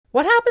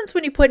What happens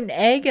when you put an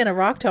egg in a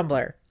rock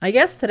tumbler? I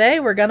guess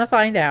today we're gonna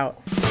find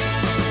out.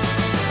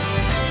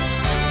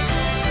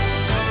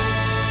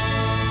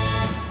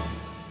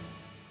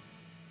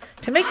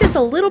 To make this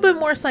a little bit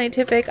more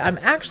scientific, I'm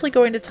actually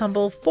going to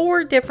tumble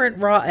 4 different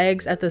raw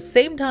eggs at the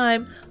same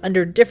time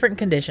under different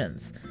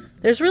conditions.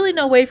 There's really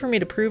no way for me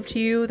to prove to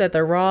you that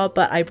they're raw,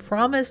 but I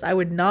promised I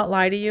would not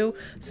lie to you,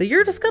 so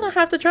you're just gonna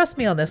have to trust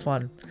me on this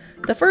one.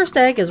 The first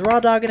egg is raw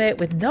dogging it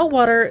with no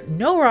water,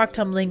 no rock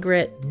tumbling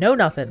grit, no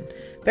nothing.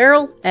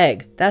 Barrel,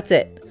 egg, that's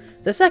it.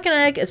 The second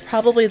egg is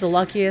probably the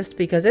luckiest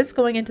because it's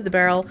going into the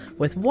barrel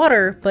with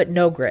water but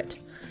no grit.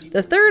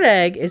 The third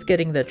egg is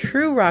getting the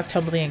true rock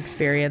tumbling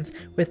experience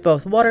with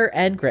both water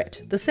and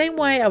grit, the same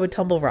way I would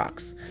tumble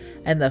rocks.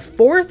 And the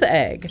fourth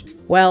egg,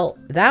 well,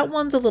 that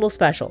one's a little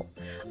special.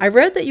 I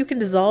read that you can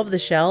dissolve the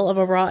shell of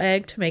a raw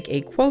egg to make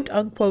a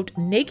quote-unquote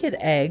naked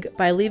egg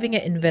by leaving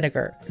it in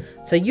vinegar.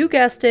 So you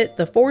guessed it,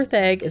 the fourth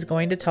egg is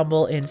going to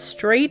tumble in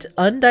straight,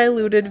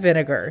 undiluted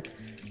vinegar.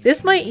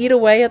 This might eat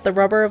away at the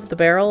rubber of the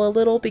barrel a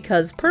little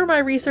because per my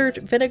research,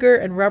 vinegar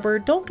and rubber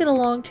don't get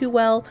along too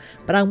well,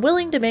 but I'm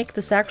willing to make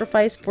the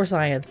sacrifice for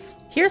science.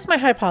 Here's my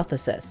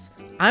hypothesis.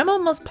 I'm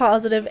almost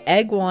positive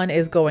egg 1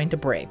 is going to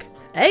break.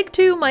 Egg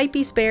 2 might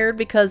be spared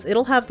because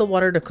it'll have the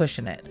water to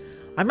cushion it.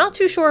 I'm not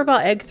too sure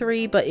about egg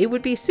 3, but it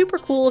would be super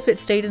cool if it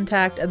stayed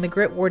intact and the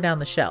grit wore down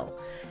the shell.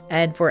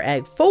 And for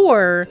egg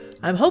 4,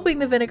 I'm hoping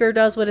the vinegar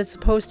does what it's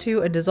supposed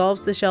to and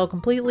dissolves the shell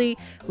completely,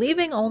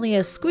 leaving only a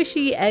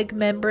squishy egg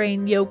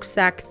membrane yolk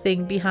sac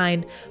thing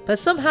behind, but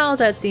somehow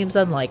that seems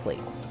unlikely.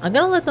 I'm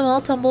gonna let them all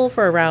tumble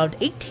for around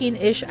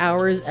 18-ish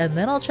hours and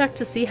then I'll check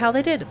to see how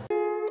they did.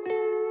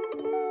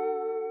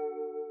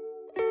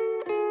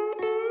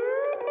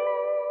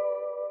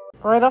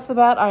 Right off the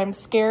bat, I am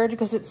scared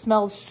because it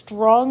smells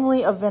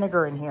strongly of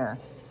vinegar in here.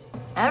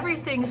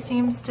 Everything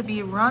seems to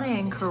be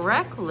running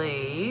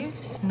correctly.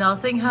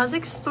 Nothing has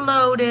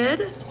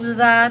exploded.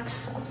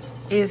 That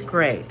is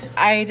great.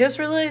 I just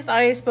realized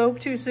I spoke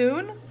too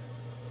soon.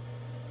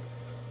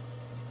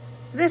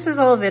 This is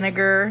all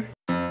vinegar.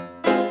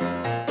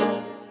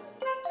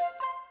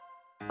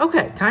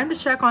 Okay, time to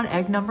check on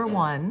egg number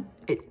 1.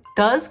 It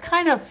does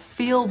kind of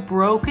feel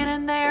broken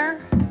in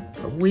there,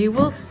 but we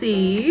will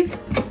see.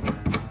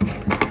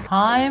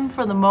 Time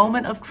for the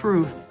moment of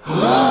truth.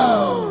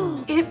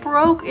 It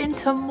broke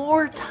into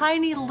more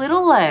tiny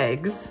little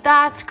eggs.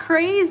 That's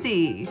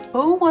crazy.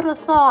 Who would have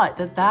thought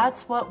that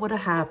that's what would have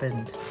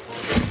happened?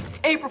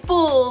 April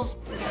Fools.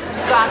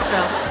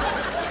 Gotcha.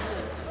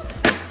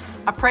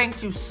 I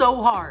pranked you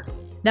so hard.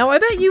 Now I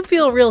bet you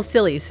feel real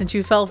silly since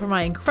you fell for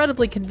my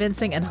incredibly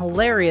convincing and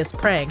hilarious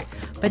prank.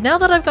 But now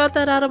that I've got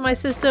that out of my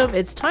system,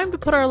 it's time to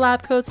put our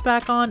lab coats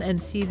back on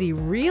and see the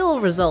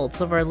real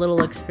results of our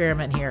little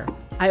experiment here.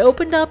 I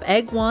opened up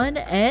egg 1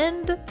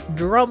 and,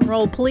 drum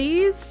roll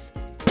please,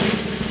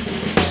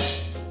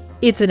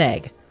 it's an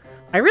egg.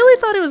 I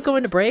really thought it was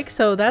going to break,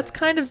 so that's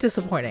kind of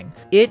disappointing.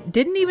 It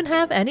didn't even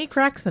have any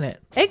cracks in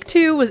it. Egg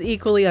 2 was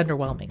equally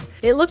underwhelming.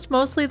 It looked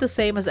mostly the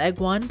same as egg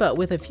 1, but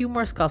with a few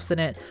more scuffs in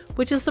it,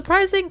 which is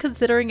surprising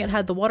considering it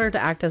had the water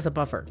to act as a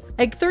buffer.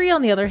 Egg 3,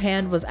 on the other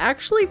hand, was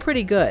actually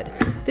pretty good.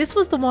 This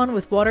was the one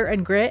with water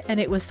and grit, and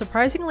it was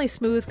surprisingly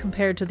smooth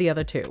compared to the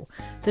other 2.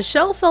 The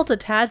shell felt a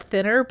tad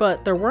thinner,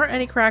 but there weren't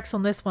any cracks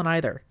on this one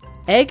either.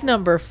 Egg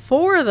number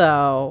 4,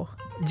 though,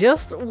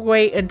 just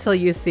wait until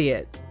you see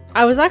it.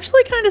 I was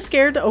actually kind of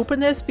scared to open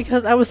this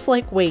because I was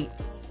like, wait,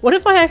 what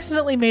if I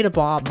accidentally made a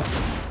bomb?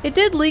 It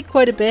did leak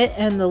quite a bit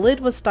and the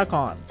lid was stuck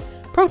on.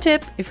 Pro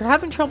tip, if you're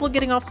having trouble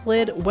getting off the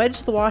lid,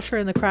 wedge the washer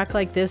in the crack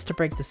like this to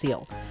break the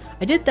seal.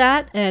 I did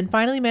that and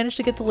finally managed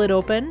to get the lid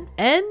open,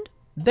 and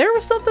there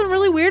was something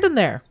really weird in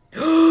there.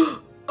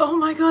 Oh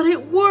my god,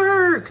 it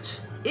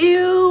worked!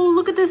 Ew,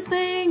 look at this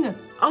thing!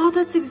 Oh,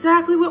 that's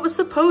exactly what was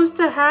supposed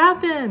to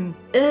happen!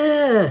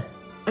 Ugh.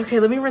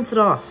 Okay, let me rinse it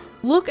off.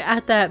 Look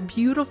at that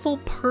beautiful,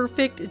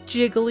 perfect,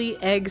 jiggly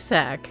egg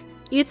sac.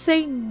 It's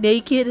a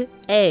naked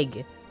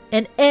egg.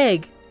 An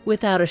egg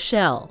without a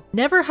shell.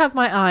 Never have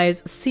my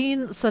eyes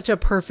seen such a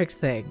perfect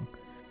thing.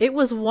 It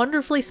was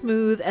wonderfully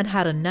smooth and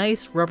had a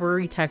nice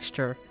rubbery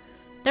texture.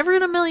 Never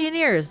in a million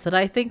years did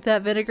I think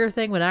that vinegar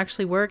thing would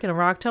actually work in a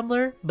rock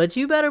tumbler, but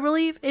you better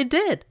believe it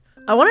did.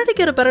 I wanted to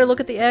get a better look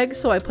at the eggs,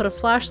 so I put a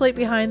flashlight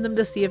behind them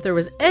to see if there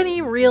was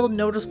any real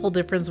noticeable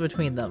difference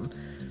between them.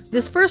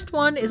 This first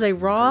one is a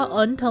raw,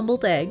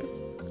 untumbled egg.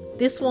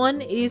 This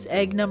one is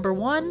egg number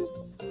 1,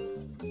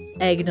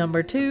 egg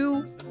number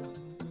 2,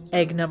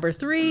 egg number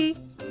 3,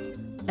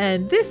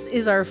 and this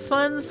is our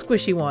fun,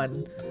 squishy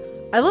one.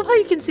 I love how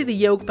you can see the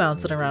yolk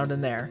bouncing around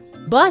in there.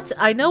 But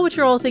I know what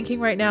you're all thinking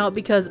right now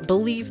because,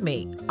 believe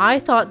me, I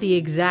thought the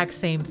exact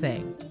same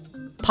thing.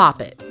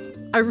 Pop it.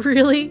 I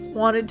really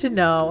wanted to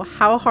know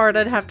how hard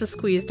I'd have to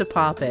squeeze to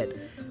pop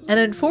it. And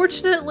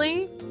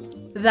unfortunately,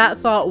 that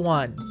thought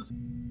won.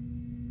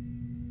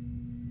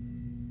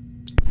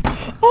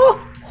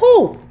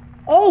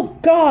 Oh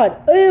god,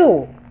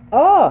 ew,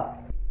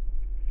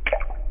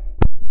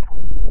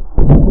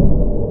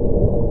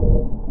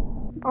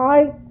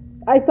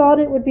 I thought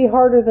it would be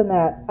harder than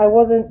that. I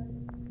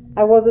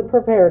wasn't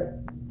prepared.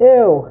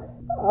 Ew.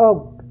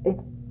 Oh, it's...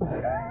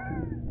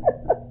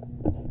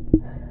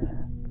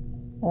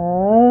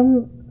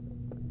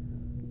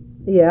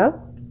 yeah,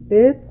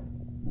 it's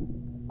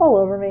all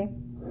over me.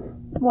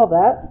 Love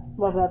that.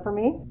 Love that for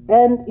me.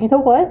 And you know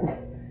what?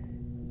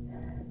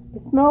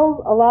 It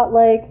smells a lot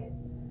like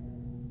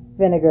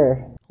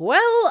vinegar.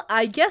 Well,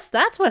 I guess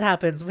that's what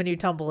happens when you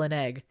tumble an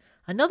egg.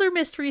 Another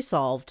mystery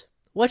solved.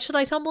 What should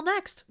I tumble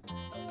next?